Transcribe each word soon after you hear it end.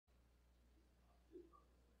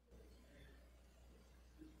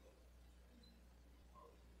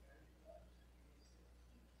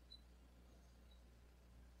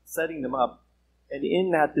setting them up. And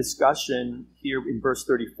in that discussion here in verse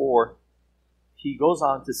 34, he goes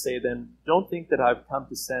on to say then, don't think that I've come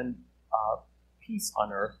to send peace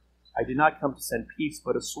on earth. I did not come to send peace,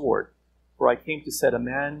 but a sword. For I came to set a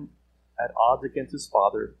man at odds against his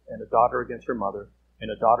father, and a daughter against her mother,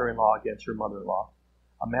 and a daughter-in-law against her mother-in-law.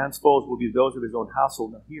 A man's foes will be those of his own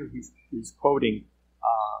household. Now here he's quoting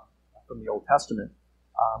from the Old Testament.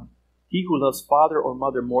 He who loves father or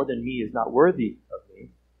mother more than me is not worthy of me,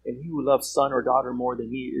 and he who loves son or daughter more than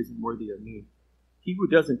me isn't worthy of me. He who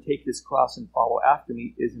doesn't take his cross and follow after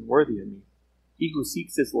me isn't worthy of me. He who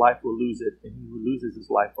seeks his life will lose it, and he who loses his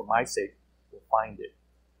life for my sake will find it.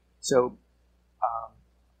 So,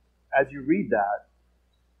 as you read that,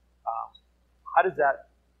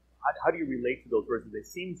 how do you relate to those verses? They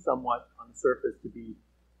seem somewhat on the surface to be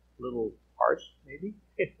a little harsh, maybe.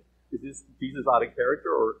 Is this Jesus out of character,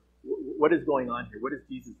 or what is going on here? What is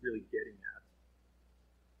Jesus really getting at?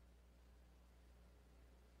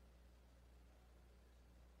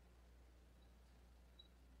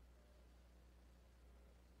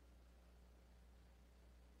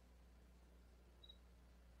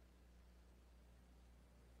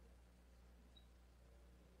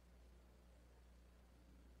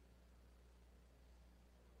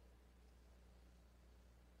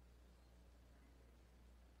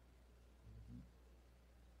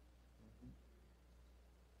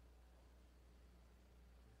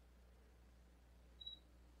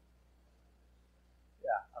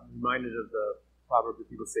 I'm reminded of the proverb that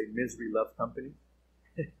people say, misery loves company.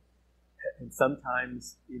 And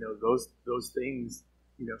sometimes, those things,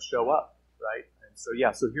 show up, right? And so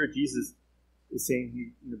here Jesus is saying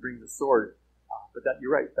he brings a sword. But that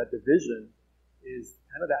you're right, that division is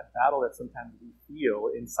kind of that battle that sometimes we feel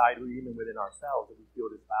inside or even within ourselves, that we feel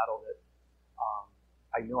this battle that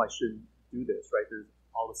I know I shouldn't do this, right? There's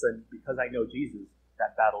all of a sudden, because I know Jesus,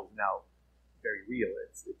 that battle is now very real.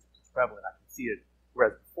 It's prevalent. I can see it.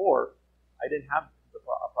 Whereas before, I didn't have a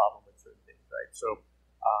problem with certain things, right? So,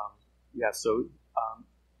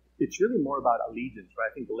 it's really more about allegiance, right?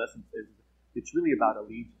 I think the lesson is it's really about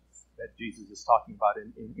allegiance that Jesus is talking about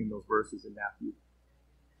in those verses in Matthew.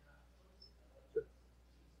 Sure.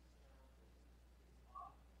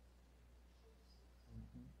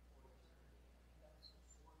 Mm-hmm.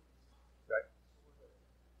 Right.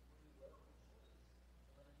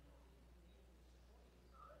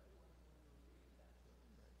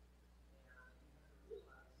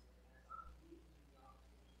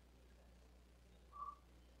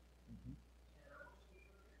 Mm-hmm.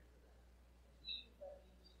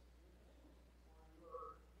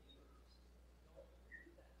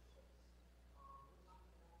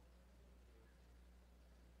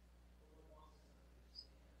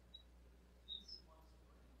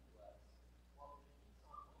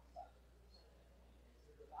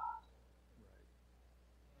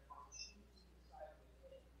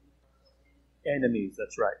 Enemies,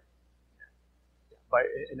 that's right.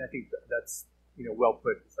 And I think that's well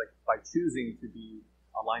put. It's like by choosing to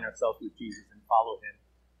align ourselves with Jesus and follow Him,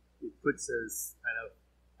 it puts us kind of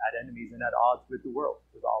at enemies and at odds with the world,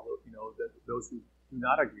 with all those who do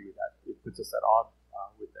not agree with that. It puts us at odds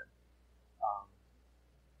with them.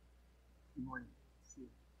 Good morning.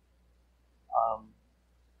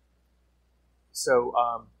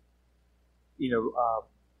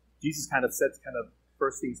 Jesus kind of sets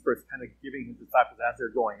first things first, kind of giving his disciples as they're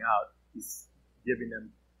going out. He's giving them,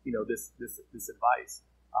 this advice.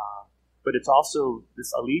 But it's also this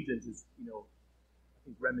allegiance is, I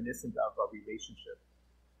think reminiscent of a relationship.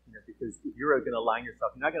 Because if you're going to align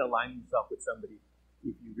yourself, you're not going to align yourself with somebody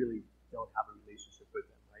if you really don't have a relationship with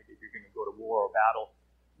them, right? If you're going to go to war or battle,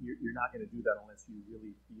 you're not going to do that unless you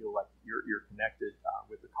really feel like you're connected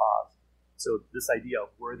with the cause. So this idea of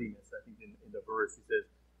worthiness, I think in the verse, he says,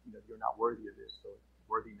 you're not worthy of this. So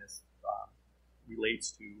worthiness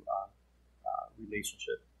relates to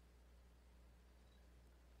relationship.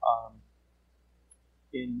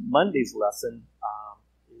 In Monday's lesson,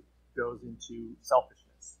 it goes into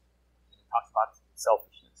selfishness. It talks about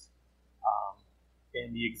selfishness.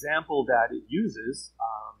 And the example that it uses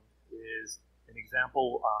is an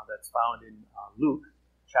example that's found in Luke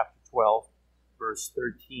chapter 12, verse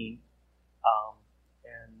 13.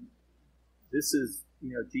 And this is,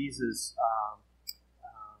 Jesus,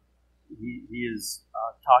 he is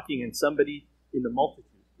talking, and somebody in the multitude.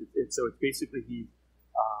 So it's basically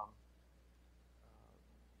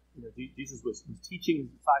Jesus was teaching his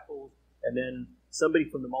disciples, and then somebody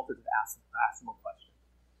from the multitude asked him a question.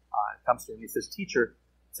 It comes to him, he says, "Teacher,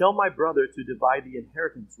 tell my brother to divide the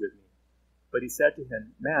inheritance with me." But he said to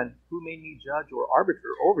him, "Man, who made me judge or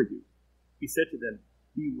arbiter over you?" He said to them,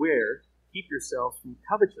 "Beware, Keep yourselves from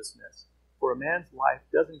covetousness, for a man's life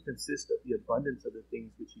doesn't consist of the abundance of the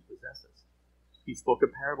things which he possesses. He spoke a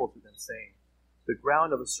parable to them, saying, The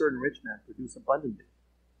ground of a certain rich man produced abundantly.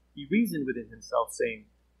 He reasoned within himself, saying,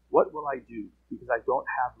 What will I do, because I don't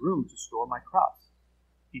have room to store my crops?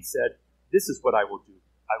 He said, This is what I will do.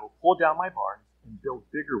 I will pull down my barns and build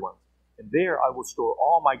bigger ones, and there I will store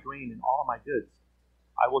all my grain and all my goods.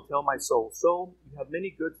 I will tell my soul, Soul, you have many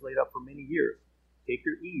goods laid up for many years. Take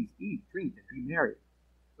your ease, eat, drink, and be merry.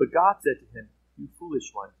 But God said to him, You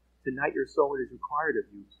foolish one, tonight your soul is required of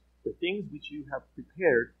you. The things which you have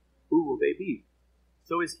prepared, who will they be?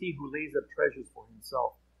 So is he who lays up treasures for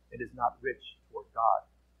himself and is not rich toward God.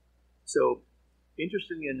 So,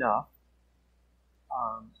 interestingly enough,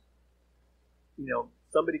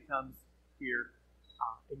 somebody comes here,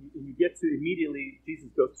 and you get to immediately,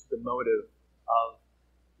 Jesus goes to the motive of,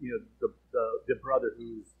 the brother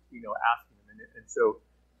who's, asking him. And so,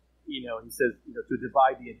 he says, to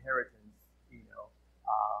divide the inheritance,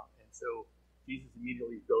 and so Jesus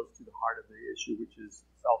immediately goes to the heart of the issue, which is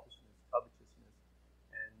selfishness, covetousness,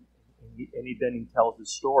 and he tells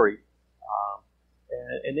his story.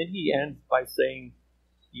 And then he ends by saying,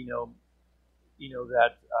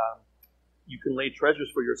 that you can lay treasures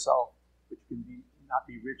for yourself, which can not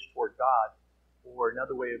be rich toward God. Or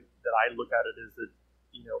another way that I look at it is that,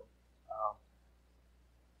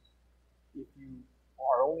 if you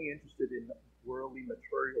are only interested in worldly,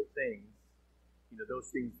 material things, those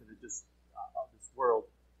things that are just of this world,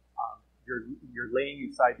 you're laying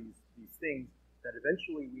aside these things that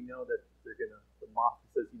eventually we know that the moth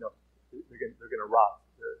says, they're gonna rot,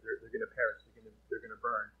 they're gonna perish, they're gonna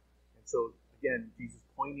burn. And so again, Jesus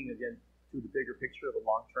pointing again to the bigger picture of the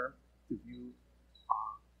long term, to view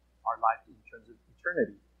our life in terms of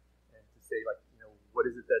eternity, and to say, what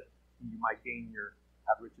is it that you might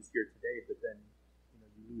have riches here today, but then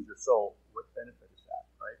you lose your soul? What benefit is that,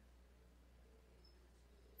 right?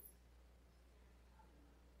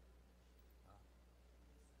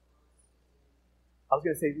 I was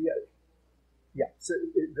going to say, yeah. So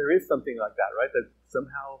there is something like that, right? That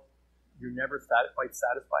somehow you're never quite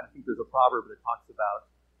satisfied. I think there's a proverb that talks about,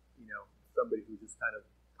 somebody who just kind of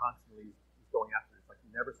constantly is going after it. It's like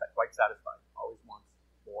you're never quite satisfied. Always wants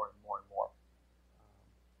more and more and more.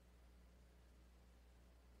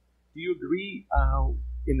 Do you agree?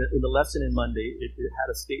 In the lesson in Monday, it had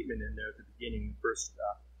a statement in there at the beginning. First,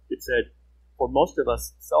 it said, "For most of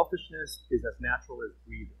us, selfishness is as natural as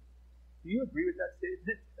breathing." Do you agree with that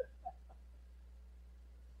statement?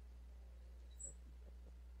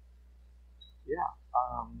 Yeah.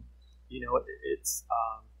 It's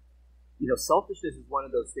selfishness is one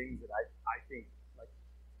of those things that I think, like,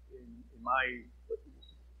 in my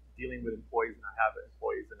dealing with employees, and I have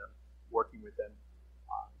employees and I'm working with them.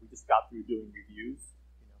 We just got through doing reviews,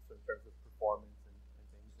 so in terms of performance and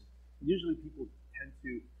things. And usually people tend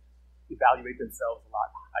to evaluate themselves a lot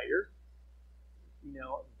higher,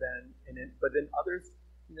 but then others,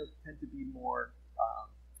 tend to be more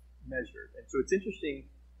measured. And so it's interesting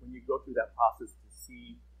when you go through that process to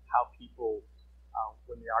see how people,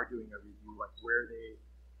 when they are doing a review, like where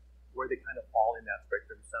they kind of fall in that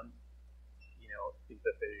spectrum. Some, think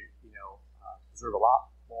that they, deserve a lot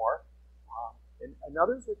more. And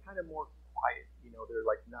others are kind of more quiet. They're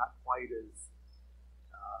like not quite as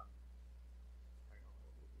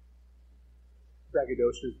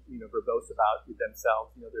braggadocious, verbose about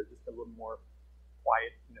themselves. They're just a little more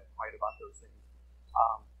quiet, quiet about those things.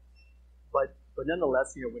 But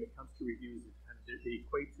nonetheless, when it comes to reviews, it kind of, they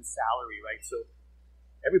equate to salary, right? So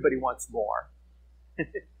everybody wants more.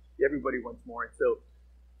 Everybody wants more, and so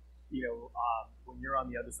when you're on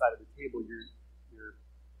the other side of the table, you're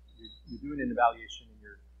doing an evaluation, and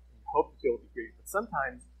you hope that they'll be great. But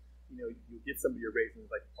sometimes, you give somebody a raise, and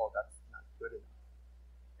it's like, oh, that's not good enough.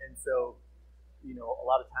 And so, a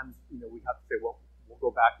lot of times, we have to say, well, we'll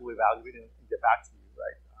go back, we'll evaluate, and get back to you,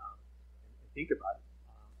 right? And think about it.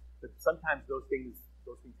 But sometimes those things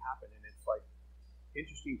happen, and it's like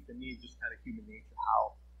interesting to me, just kind of human nature,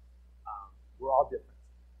 how we're all different.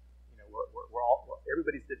 We're all,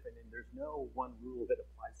 everybody's different, and there's no one rule that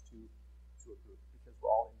applies to a group, because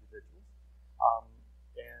we're all individuals.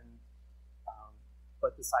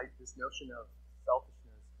 But this notion of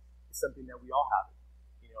selfishness is something that we all have.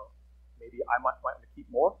 Maybe I might want to keep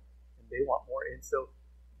more, and they want more. And so,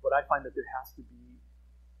 but I find that there has to be,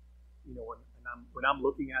 when I'm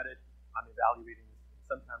looking at it, I'm evaluating this.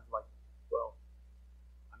 Sometimes, like, well,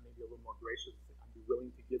 I'm maybe a little more gracious. I'm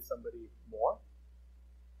willing to give somebody more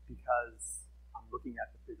because I'm looking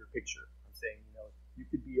at the bigger picture. I'm saying, you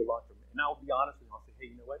could be a long-term, and I'll be honest with you. I'll say,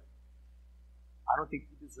 hey, you know what? I don't think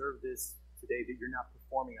you deserve this today, that you're not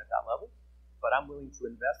performing at that level. but I'm willing to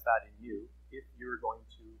invest that in you if you're going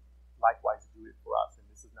to likewise do it for us. And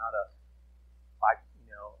this is not a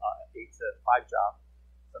 8 to 5 job.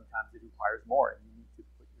 Sometimes it requires more, and you need to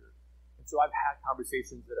put your. And so I've had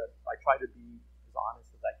conversations that I try to be as honest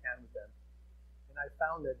as I can with them, and I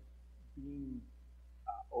found that being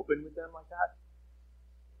open with them like that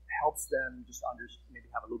helps them just maybe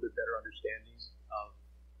have a little bit better understanding of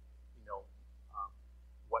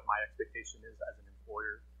what my expectation is as an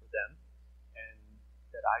employer for them, and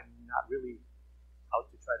that I'm not really out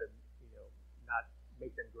to try to not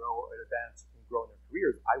make them grow or advance and grow in their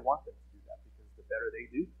careers. I want them to do that because the better they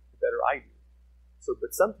do, the better I do. So,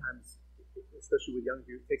 but sometimes, especially with young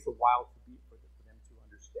people, it takes a while for them to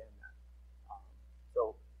understand that.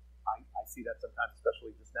 So I see that sometimes,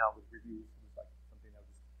 especially just now with reviews, it was like something that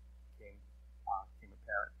just became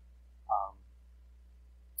apparent.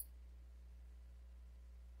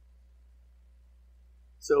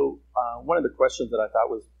 So one of the questions that I thought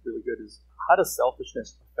was really good is, how does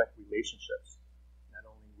selfishness affect relationships? Not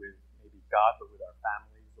only with maybe God, but with our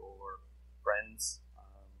families or friends,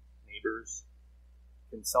 neighbors.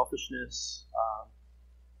 Can selfishness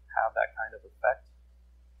have that kind of effect?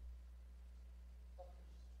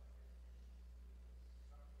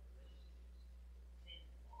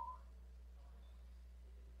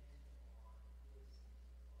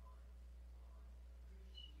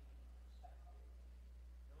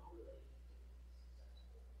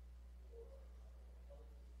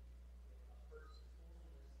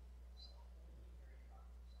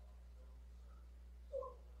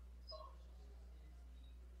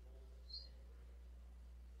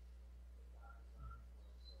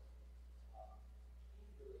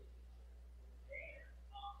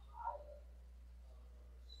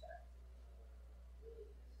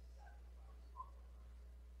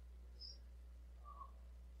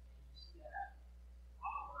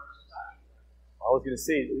 I was going to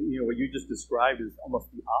say, what you just described is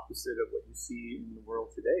almost the opposite of what you see in the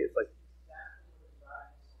world today. It's like,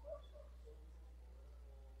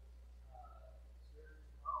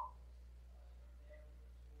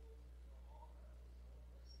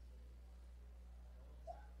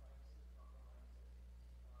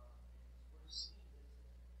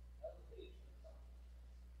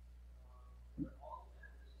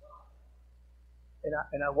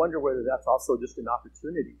 and I wonder whether that's also just an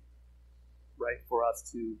opportunity, right, for us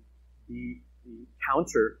to be the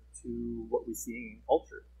counter to what we see in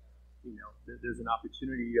culture. There's an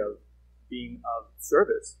opportunity of being of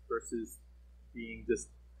service versus being just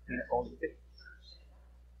only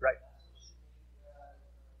right.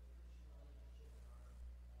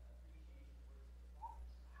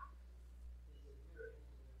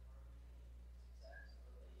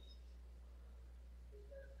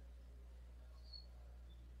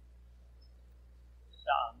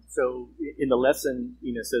 So in the lesson,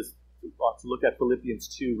 it says to look at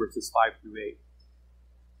Philippians 2, verses 5 through 8.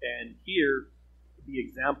 And here, the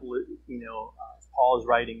example, Paul is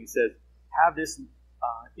writing, he says, have this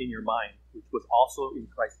in your mind, which was also in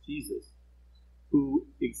Christ Jesus, who,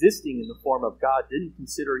 existing in the form of God, didn't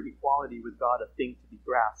consider equality with God a thing to be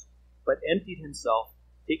grasped, but emptied himself,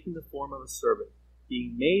 taking the form of a servant,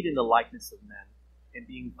 being made in the likeness of men, and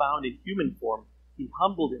being found in human form, he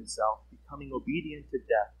humbled himself, becoming obedient to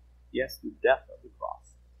death, yes, the death of the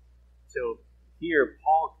cross. So here,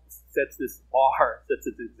 Paul sets this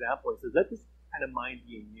example. He says, let this kind of mind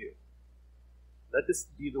be in you. Let this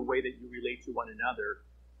be the way that you relate to one another.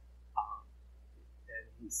 And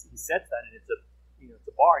he sets that, and it's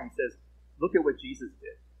a bar, and he says, look at what Jesus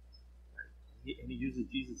did. Right? And he uses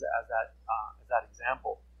Jesus as that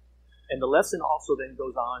example. And the lesson also then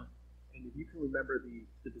goes on, and if you can remember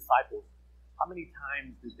the disciples, how many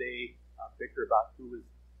times did they bicker about who was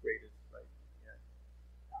greatest, right? Yeah.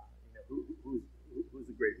 Who's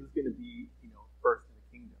the greatest? Who's going to be, first in the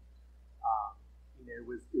kingdom? It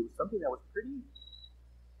was something that was pretty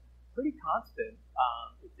constant.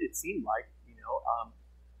 It seemed like,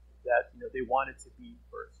 that they wanted to be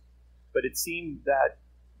first, but it seemed that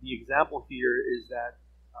the example here is that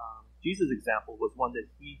Jesus' example was one that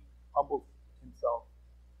he humbled himself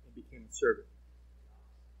and became a servant.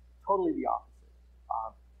 Totally the opposite.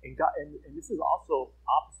 And this is also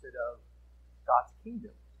opposite of God's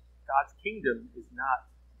kingdom. God's kingdom is not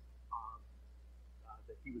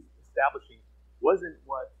that he was establishing, wasn't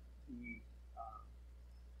what the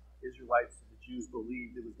Israelites and the Jews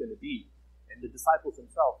believed it was going to be. And the disciples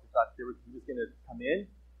themselves thought he was going to come in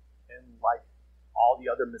and like all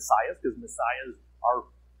the other messiahs, because messiahs are,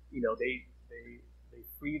 they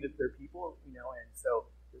freed their people, and so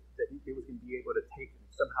that he was going to be able to take them.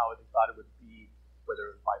 Somehow they thought it would be,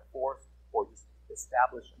 whether it was by force or just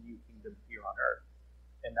establish a new kingdom here on earth.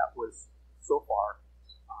 And that was so far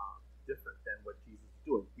different than what Jesus was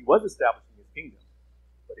doing. He was establishing his kingdom,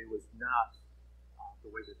 but it was not the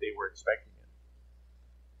way that they were expecting it.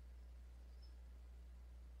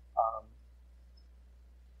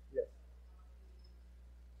 Yes.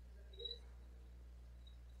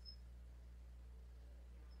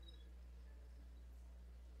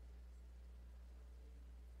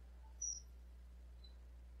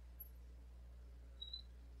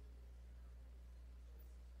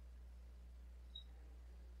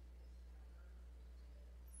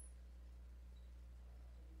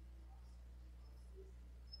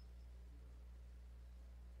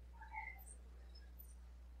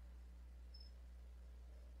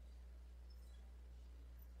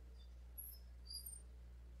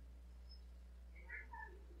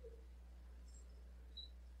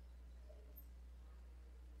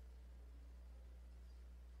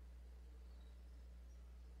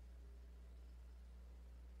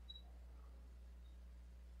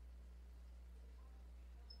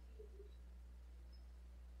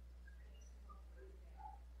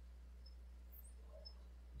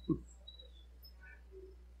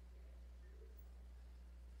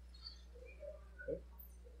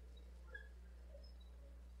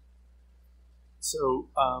 So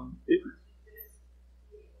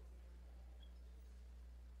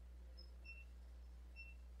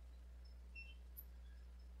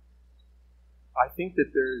I think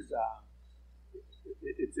that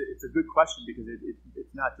it's a good question because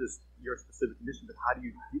it's not just your specific condition, but how do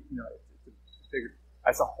you it's a bigger,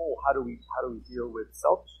 as a whole, how do we deal with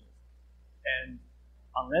selfishness? And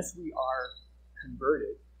unless we are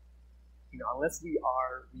converted, unless we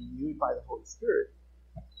are renewed by the Holy Spirit,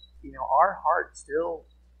 our heart still,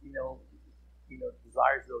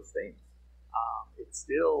 desires those things. It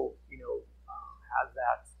still, has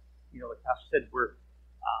that, like Pastor said, we're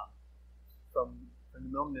from the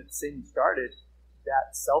moment that sin started,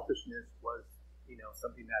 that selfishness was,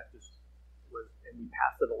 something that just was, and we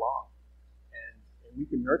passed it along, and we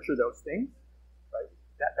can nurture those things, right?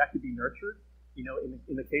 That could be nurtured, in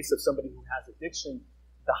the case of somebody who has addiction,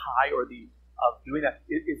 the high or the of doing that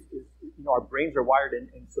is our brains are wired,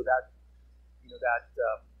 and so that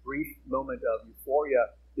brief moment of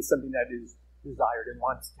euphoria is something that is desired and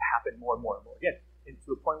wants to happen more and more and more again, and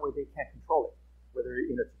to a point where they can't control it. Whether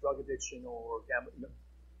it's drug addiction or gambling,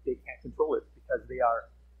 they can't control it because they are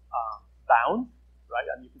bound, right?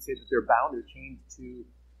 I mean, you can say that they're bound or chained to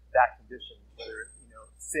that condition. Whether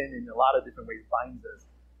sin in a lot of different ways binds us,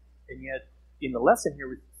 and yet in the lesson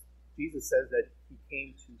here, Jesus says that he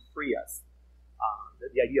came to free us.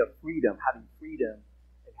 The idea of freedom, having freedom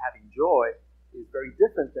and having joy, is very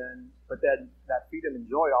different than. But then that freedom and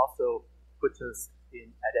joy also puts us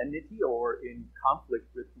at enmity or in conflict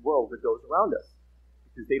with the world, with those around us,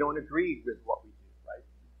 because they don't agree with what we do, right?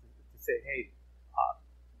 To say, hey,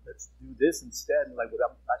 let's do this instead, and like,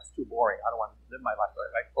 well, that's too boring. I don't want to live my life,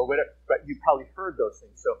 right? Or whatever. But you probably heard those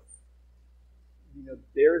things. So,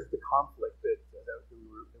 there's the conflict that we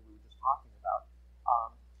were just talking about.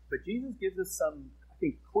 But Jesus gives us some, I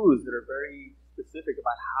think, clues that are very specific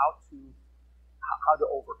about how to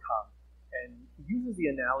overcome. And he uses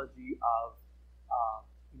the analogy of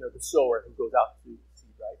the sower who goes out to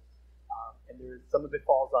seed, right? And there's some of it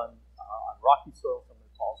falls on rocky soil, some of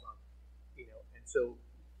it falls on, and so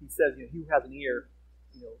he says, he who has an ear,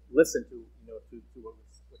 listen to what he was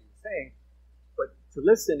saying. But to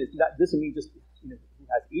listen doesn't mean just who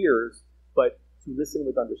has ears, but to listen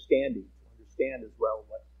with understanding, to understand as well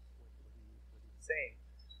what he's saying.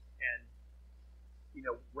 And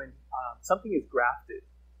when something is grafted,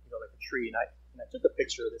 like a tree, and I took a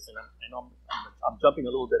picture of this, and I'm jumping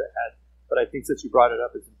a little bit ahead, but I think since you brought it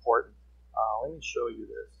up, it's important. Let me show you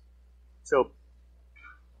this. So,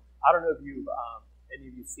 I don't know if any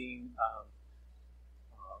of you seen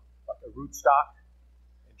like a rootstock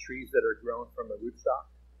and trees that are grown from a rootstock,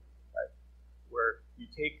 right? Where you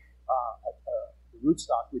take the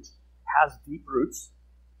rootstock, which has deep roots,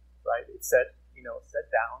 right? It's set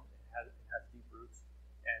down. It has deep roots,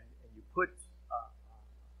 and you put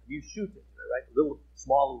you shoot it, right? A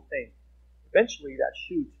small little thing. Eventually, that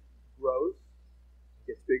shoot grows,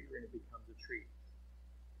 gets bigger, and it becomes a tree,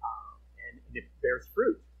 and it bears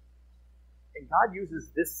fruit. And God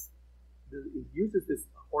uses this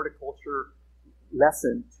horticulture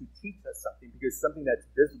lesson to teach us something, because it's something that's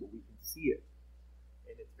visible. We can see it,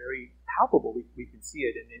 and it's very palpable. We can see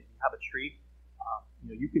it. And if you have a tree,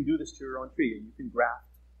 you can do this to your own tree, and you can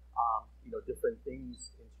graft, different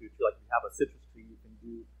things into it. Like if you have a citrus tree, you can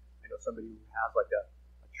do. Somebody who has like a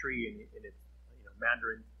tree and it's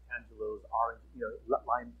mandarin, tangelos, orange,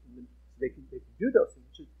 lime, they can do those things,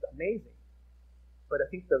 which is amazing. But I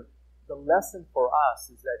think the lesson for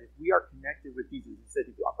us is that if we are connected with Jesus, he said,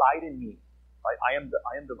 if you abide in me, right? I am the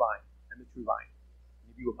vine, I'm the true vine.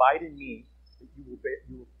 And if you abide in me, you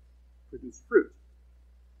will produce fruit.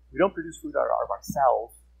 We don't produce fruit out of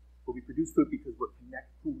ourselves, but we produce fruit because we're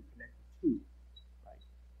connected to, right?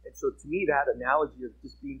 And so to me, that analogy of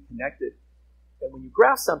just being connected, and when you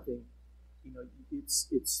grasp something,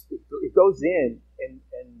 it goes in, and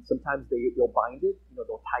sometimes they'll bind it,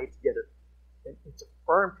 they'll tie it together, and it's a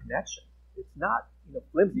firm connection. It's not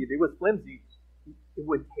flimsy. If it was flimsy, it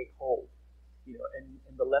wouldn't take hold,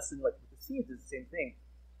 And the lesson, like with the seeds, is the same thing.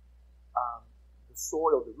 The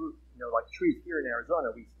soil, the root, like trees here in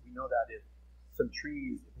Arizona, we know that if some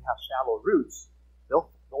trees, if they have shallow roots,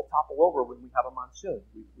 they'll topple over when we have a monsoon.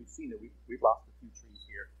 We've seen it. We've lost a few trees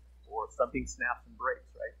here, or something snaps and breaks,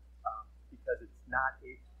 right? Because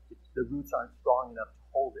the roots aren't strong enough to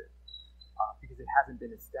hold it, because it hasn't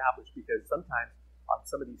been established. Because sometimes on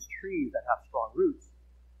some of these trees that have strong roots,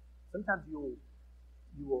 sometimes you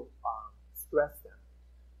will stress them.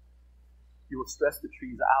 You will stress the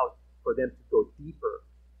trees out for them to go deeper,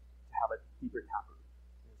 to have a deeper taproot.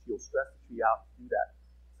 So you'll stress the tree out to do that.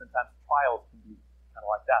 Sometimes trials can be kind of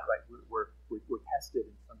like that, right? We're tested,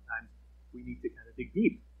 and sometimes we need to kind of dig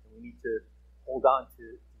deep, and we need to hold on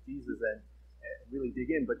to Jesus and really dig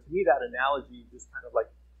in. But to me, that analogy just kind of like,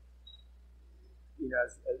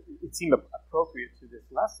 as it seemed appropriate to this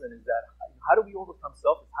lesson, is that how do we overcome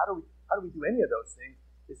selfishness? How do we do any of those things?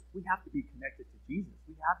 Is we have to be connected to Jesus.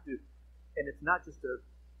 We have to, and it's not just a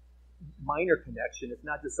minor connection. It's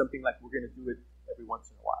not just something like we're going to do it every once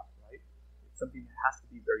in a while, right? It's something that has to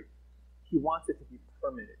be He wants it to be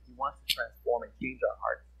permanent. He wants to transform and change our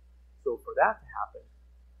hearts. So for that to happen,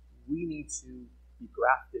 we need to be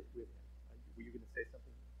grafted with Him. Were you going to say something?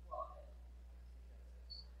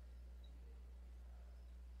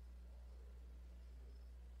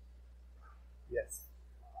 Yes.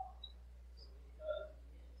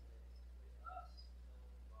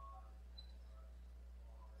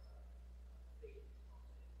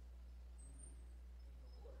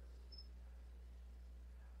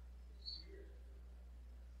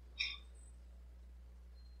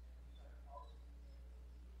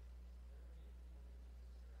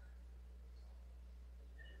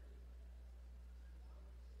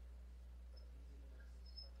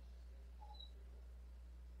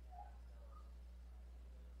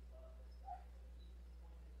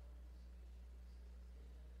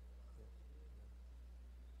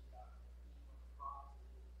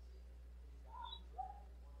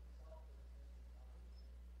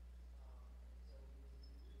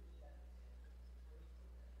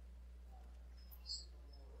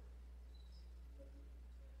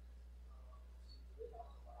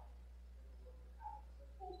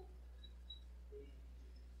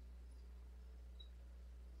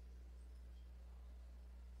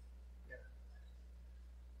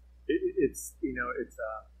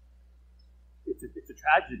 It's a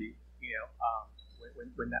tragedy,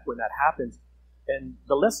 when that happens. And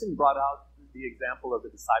the lesson brought out the example of the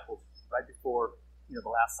disciples right before the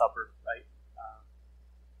Last Supper, right?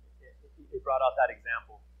 It brought out that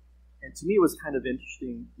example, and to me it was kind of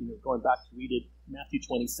interesting, going back to read it, Matthew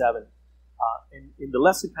 27, and in the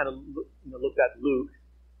lesson kind of looked at Luke,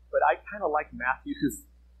 but I kind of like Matthew's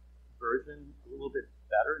version a little bit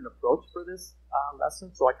better in approach for this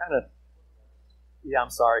lesson. So I kind of, I'm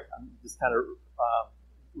sorry, I'm just kind of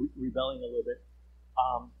rebelling a little bit.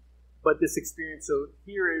 But this experience, so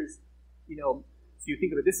here is, so you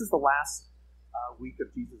think of it, this is the last week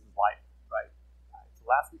of Jesus' life, right? It's the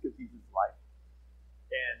last week of Jesus' life.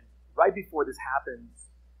 And right before this happens,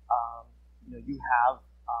 you have,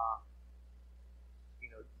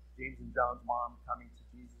 James and John's mom coming to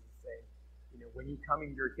Jesus and saying, when you come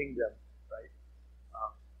in your kingdom, right,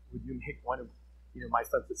 would you make one of, my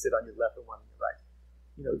sons to sit on your left and one on your right?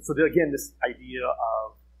 So again, this idea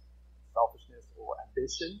of selfishness or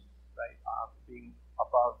ambition, right, being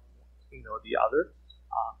above, the other.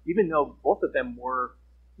 Even though both of them were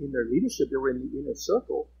in their leadership, they were in the inner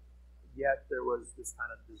circle, yet there was this kind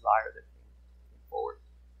of desire that came forward.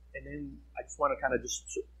 And then I just want to kind of just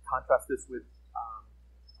contrast this with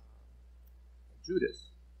Judas,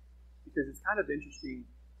 because it's kind of interesting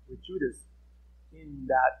with Judas in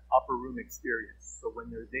that upper room experience. So when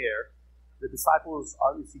they're there, the disciples,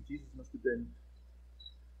 obviously Jesus must have been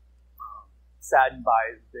saddened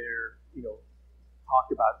by their, talk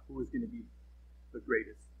about who was going to be the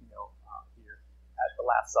greatest, here at the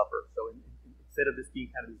Last Supper. So instead of this being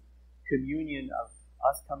kind of this communion of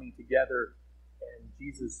us coming together and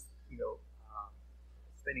Jesus,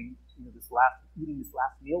 spending, eating this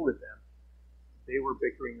last meal with them, they were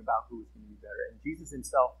bickering about who was going to be better. And Jesus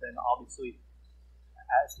himself then obviously,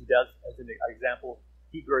 as he does, as an example,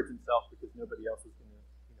 he girds himself because nobody else is going to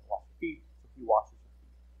wash the feet, so he washes the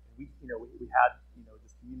feet. And we had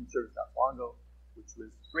this communion service not long ago, which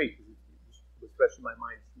was great because it was fresh in my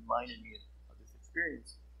mind. It reminded me of this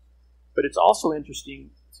experience. But it's also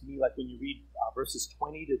interesting to me, like when you read verses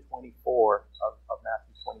 20 to 24 of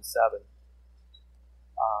Matthew 27,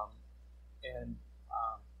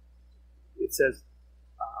 it says,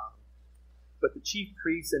 but the chief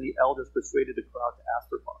priests and the elders persuaded the crowd to ask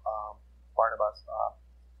for Barnabas.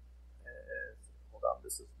 Hold on,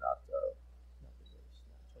 this is not 20.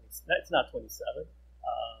 It's not 27.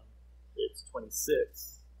 It's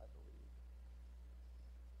 26, I believe.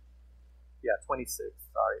 Yeah, 26.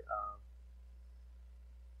 Sorry.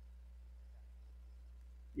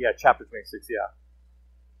 Yeah, chapter 26.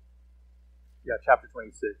 Yeah, chapter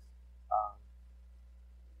 26.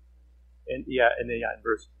 And then in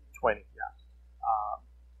verse 20. Yeah.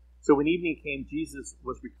 So when evening came, Jesus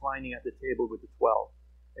was reclining at the table with the 12.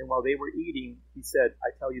 And while they were eating, he said,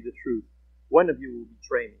 I tell you the truth, one of you will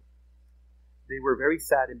betray me. They were very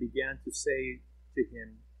sad and began to say to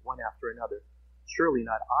him one after another, surely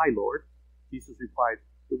not I, Lord. Jesus replied,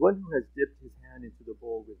 the one who has dipped his hand into the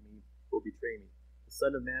bowl with me will betray me. The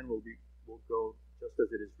Son of Man will go just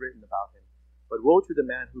as it is written about him. But woe to the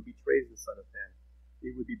man who betrays the Son of Man.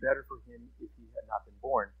 It would be better for him if he had not been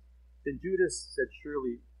born. Then Judas said,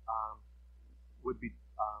 surely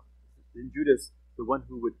then Judas, the one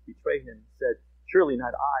who would betray him, said, surely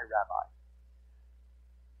not I, Rabbi.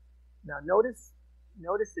 Now notice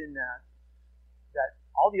in that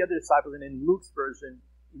all the other disciples, and in Luke's version,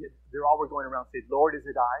 they're all were going around saying, Lord, is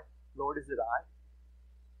it I? Lord, is it I?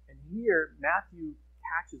 And here, Matthew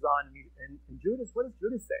catches on, and Judas, what does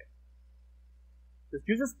Judas say? Does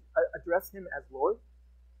Judas address him as Lord?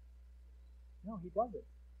 No, he doesn't.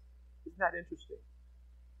 Isn't that interesting?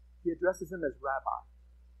 He addresses him as Rabbi,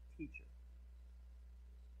 teacher.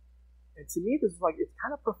 And to me, this is it's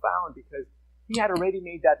kind of profound because he had already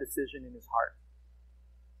made that decision in his heart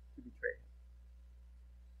to betray him.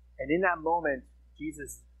 And in that moment,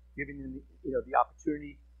 Jesus giving him the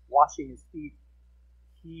opportunity, washing his feet,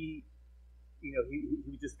 he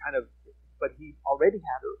just kind of, but he already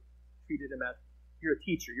had treated him as, you're a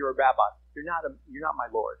teacher, you're a rabbi, you're not my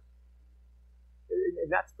Lord.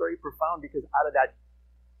 And that's very profound because out of that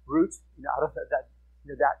root, out of that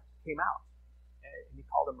came out. And he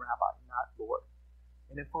called him rabbi, not Lord.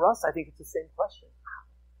 And then for us, I think it's the same question.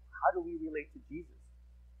 How do we relate to Jesus?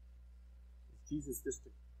 Is Jesus just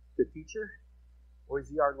the teacher? Or is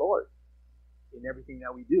he our Lord in everything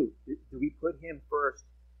that we do? Do we put him first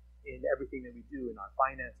in everything that we do, in our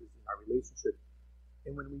finances, in our relationships?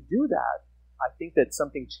 And when we do that, I think that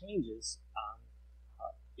something changes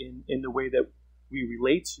in the way that we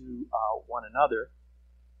relate to one another,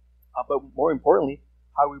 but more importantly,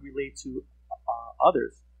 how we relate to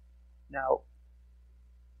others. Now,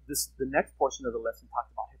 the next portion of the lesson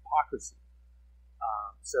talks about hypocrisy.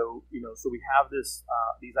 So we have these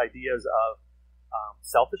ideas of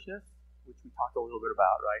selfishness, which we talked a little bit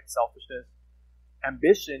about, right? Selfishness,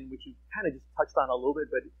 ambition, which we kind of just touched on a little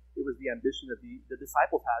bit, but it was the ambition of the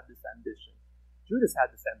disciples had this ambition. Judas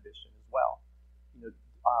had this ambition as well.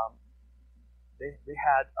 They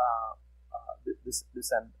had this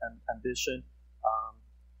ambition,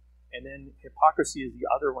 and then hypocrisy is the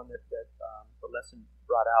other one that the lesson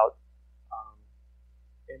brought out.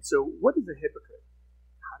 And so, what is a hypocrite?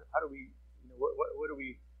 How do we, what do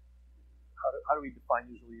we, how do we define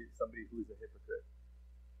usually somebody who is a hypocrite?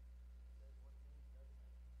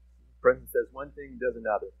 The President says one thing, does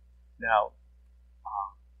another. Now,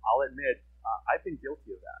 I'll admit, I've been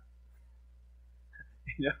guilty of that.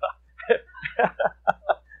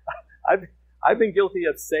 I've been guilty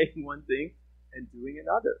of saying one thing and doing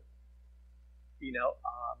another.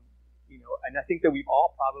 And I think that we've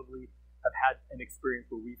all probably have had an experience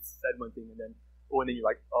where we've said one thing and then you're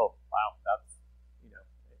like, oh wow, that's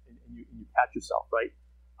and you catch yourself, right?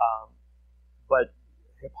 But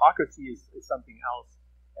hypocrisy is something else.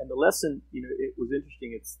 And the lesson, it was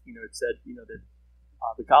interesting. It said, that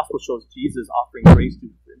the gospel shows Jesus offering grace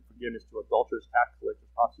and forgiveness to adulterers, tax collectors,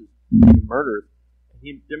 prostitutes, and murderers. And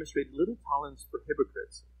he demonstrated little tolerance for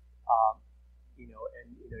hypocrites. In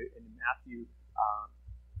Matthew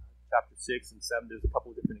chapter 6 and 7, there's a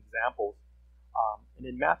couple of different examples. And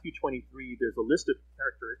in Matthew 23, there's a list of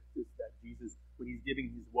characteristics that Jesus, when he's giving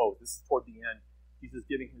his woes, this is toward the end, Jesus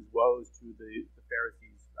giving his woes to the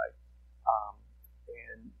Pharisees, right?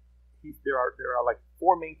 And there are like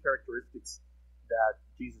four main characteristics that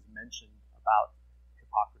Jesus mentioned about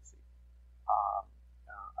hypocrisy,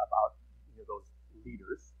 about those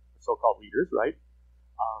leaders, so-called leaders, right?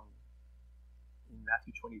 In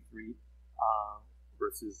Matthew 23,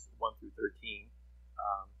 verses 1 through 13.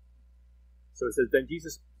 So it says, Then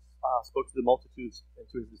Jesus spoke to the multitudes and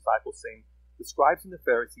to his disciples, saying, The scribes and the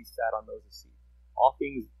Pharisees sat on Moses' seat. All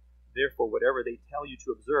things, therefore, whatever they tell you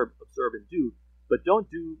to observe, observe and do, but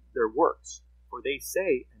don't do their works, for they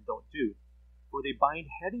say and don't do. For they bind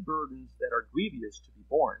heavy burdens that are grievous to be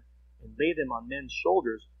borne, and lay them on men's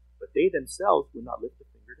shoulders, but they themselves will not lift a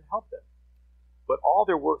finger to help them. But all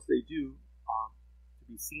their works they do to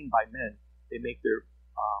be seen by men. They make their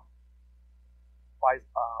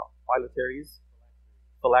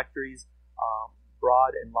phylacteries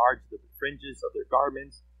broad and large, the fringes of their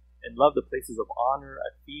garments, and love the places of honor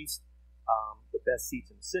at feast, the best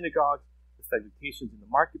seats in the synagogues, the salutations in the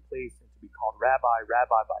marketplace, and to be called rabbi,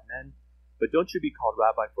 rabbi by men. But don't you be called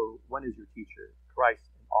rabbi, for one is your teacher, Christ,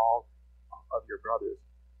 and all of your brothers.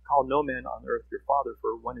 Call no man on earth your father,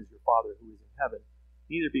 for one is your Father who is in heaven.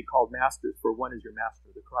 Neither be called masters, for one is your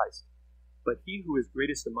master, the Christ. But he who is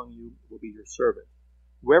greatest among you will be your servant.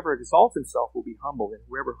 Whoever exalts himself will be humbled, and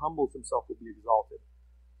whoever humbles himself will be exalted.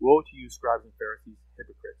 Woe to you, scribes and Pharisees,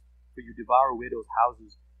 hypocrites! For you devour widows'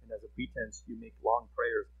 houses, and as a pretense you make long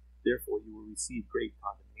prayers. Therefore you will receive great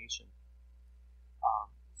condemnation.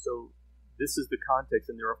 So this is the context,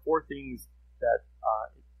 and there are four things that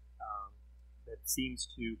that seems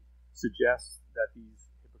to suggest that these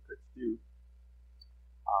hypocrites do.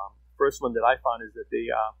 First one that I found is that they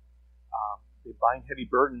bind heavy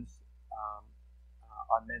burdens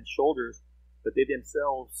on men's shoulders, but they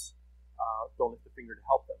themselves don't lift a finger to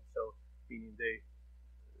help them. So, meaning they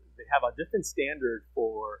have a different standard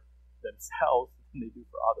for themselves than they do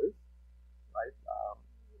for others, right?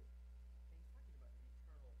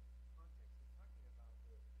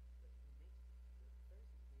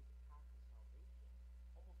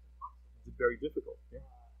 It's very difficult. Yeah.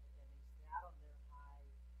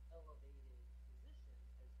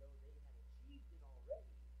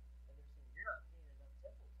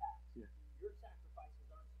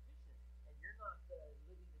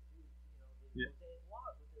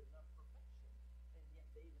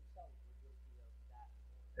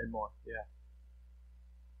 And more, yeah.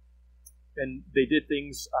 And they did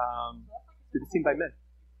things to be seen by men.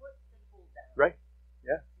 Right?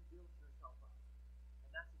 Yeah.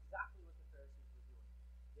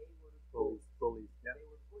 Bullies. Yeah.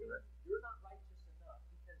 You're not righteous enough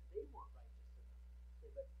because they weren't righteous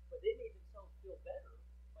enough. But they made themselves feel better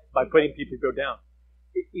by putting people go down.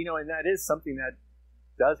 And that is something that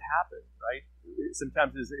does happen, right?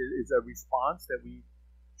 Sometimes is a response that we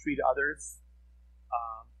treat others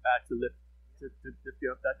to lift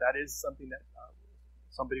you up. That is something that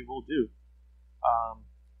somebody will do.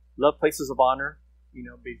 Love places of honor,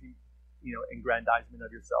 basically, aggrandizement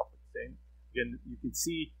of yourself. Again, you can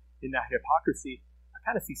see in that hypocrisy, I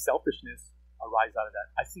kind of see selfishness arise out of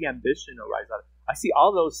that. I see ambition arise out of it. I see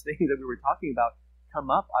all those things that we were talking about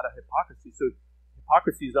come up out of hypocrisy. So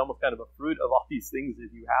hypocrisy is almost kind of a fruit of all these things.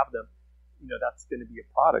 If you have them, that's going to be a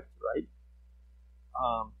product, right?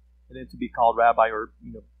 And then to be called rabbi or,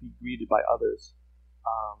 be greeted by others.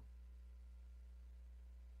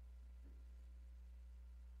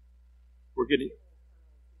 We're getting...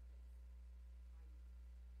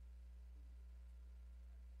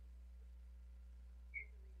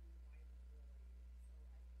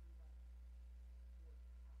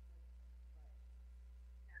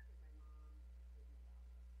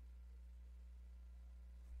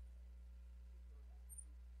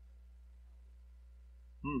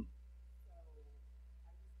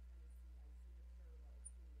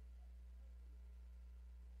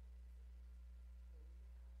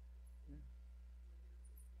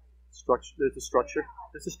 Structure. There's a structure.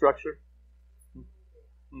 There's a structure.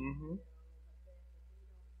 Mm-hmm.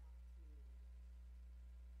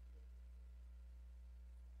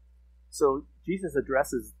 So Jesus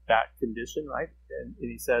addresses that condition, right? And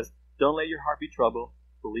he says, "Don't let your heart be troubled.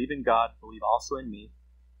 Believe in God. Believe also in me.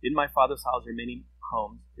 In my Father's house are many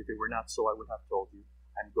homes. If it were not so, I would have told you.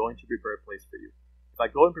 I'm going to prepare a place for you. If I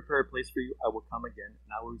go and prepare a place for you, I will come again,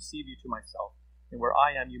 and I will receive you to myself. And where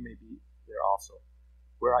I am, you may be there also.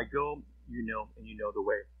 Where I go, you know, and you know the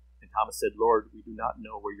way." And Thomas said, "Lord, we do not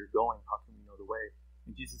know where you're going. How can we know the way?"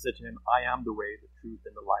 And Jesus said to him, "I am the way, the truth,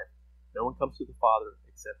 and the life. No one comes to the Father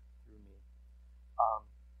except through me."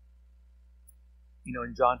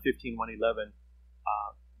 In John 15, 1:11,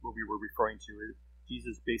 where we were referring to, is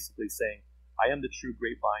Jesus basically saying, "I am the true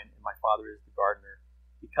grapevine, and my Father is the gardener.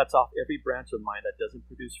 He cuts off every branch of mine that doesn't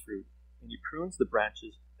produce fruit, and he prunes the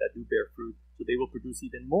branches that do bear fruit, so they will produce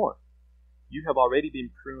even more. You have already been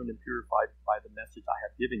pruned and purified by the message I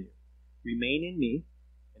have given you. Remain in me,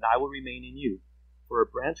 and I will remain in you. For a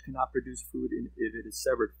branch cannot produce fruit if it is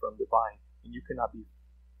severed from the vine, and you cannot be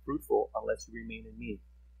fruitful unless you remain in me.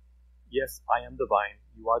 Yes, I am the vine,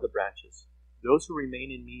 you are the branches. Those who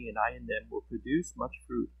remain in me and I in them will produce much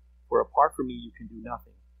fruit, for apart from me you can do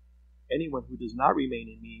nothing. Anyone who does not remain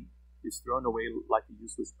in me is thrown away like a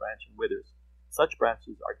useless branch and withers. Such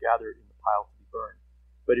branches are gathered in the pile to be burned.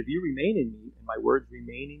 But if you remain in me and my words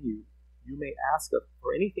remain in you, you may ask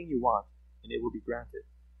for anything you want, and it will be granted.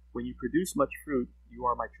 When you produce much fruit, you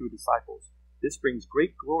are my true disciples. This brings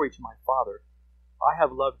great glory to my Father. I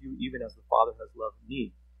have loved you even as the Father has loved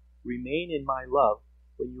me. Remain in my love.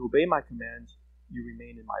 When you obey my commands, you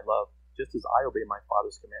remain in my love, just as I obey my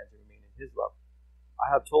Father's commands and remain in his love.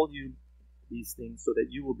 I have told you these things so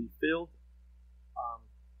that you will be filled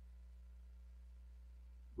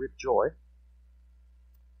with joy.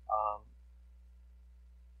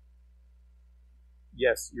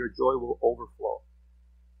 Yes, your joy will overflow.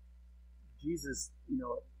 Jesus,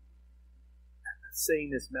 saying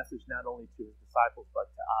this message not only to his disciples but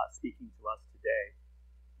to us, speaking to us today,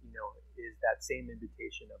 is that same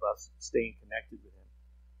invitation of us staying connected with him.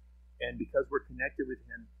 And because we're connected with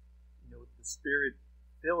him, the Spirit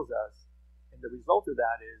fills us, and the result of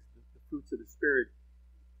that is the fruits of the Spirit,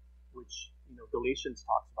 which Galatians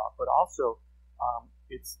talks about. But also,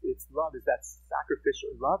 it's love is that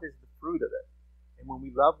sacrificial. Love is the fruit of it, and when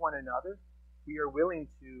we love one another, we are willing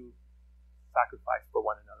to sacrifice for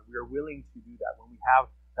one another. We are willing to do that when we have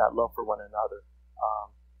that love for one another.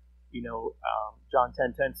 John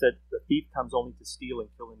 10:10 said, "The thief comes only to steal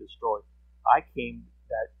and kill and destroy. I came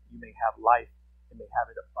that you may have life and may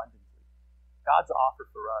have it abundantly." God's offer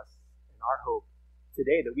for us and our hope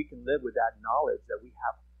today that we can live with that knowledge that we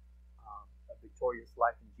have a victorious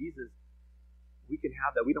life in Jesus. We can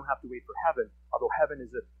have that. We don't have to wait for heaven, although heaven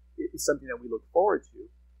is something that we look forward to,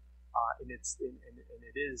 and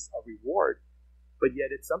it is a reward. But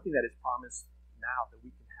yet, it's something that is promised now that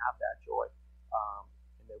we can have that joy,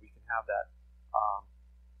 and that we can have that.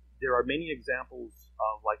 There are many examples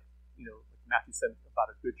of, like Matthew said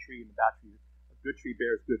about a good tree and a bad tree. A good tree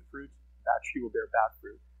bears good fruit. A bad tree will bear bad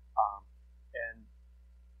fruit. And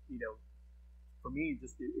for me,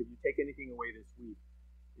 just if you take anything away this week,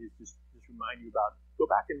 is just remind you about, go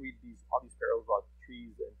back and read all these parables about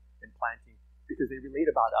trees and planting, because they relate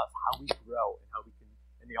about us, how we grow and how we can,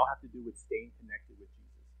 and they all have to do with staying connected with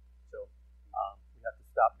Jesus. So we have to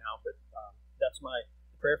stop now, but that's my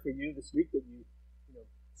prayer for you this week, that you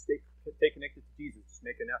stay connected to Jesus. Just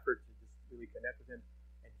make an effort to just really connect with him,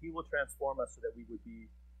 and he will transform us so that we would be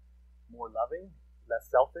more loving, less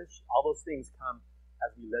selfish. All those things come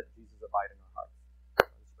as we let Jesus abide in our hearts.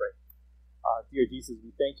 Let's pray. Dear Jesus,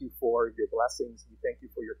 we thank you for your blessings. We thank you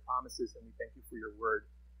for your promises, and we thank you for your word.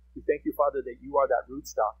 We thank you, Father, that you are that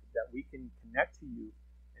rootstock, that we can connect to you,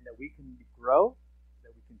 and that we can grow,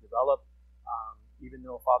 that we can develop. Even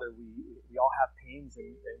though, Father, we all have pains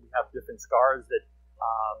and we have different scars that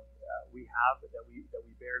we have, that we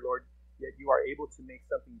bear, Lord, yet you are able to make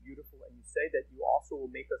something beautiful, and you say that you also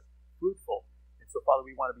will make us fruitful. And so, Father,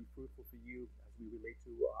 we want to be fruitful for you as we relate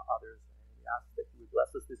to others, and we ask that you would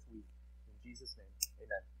bless us this week. In Jesus' name,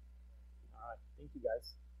 amen. All right. Thank you,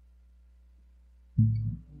 guys.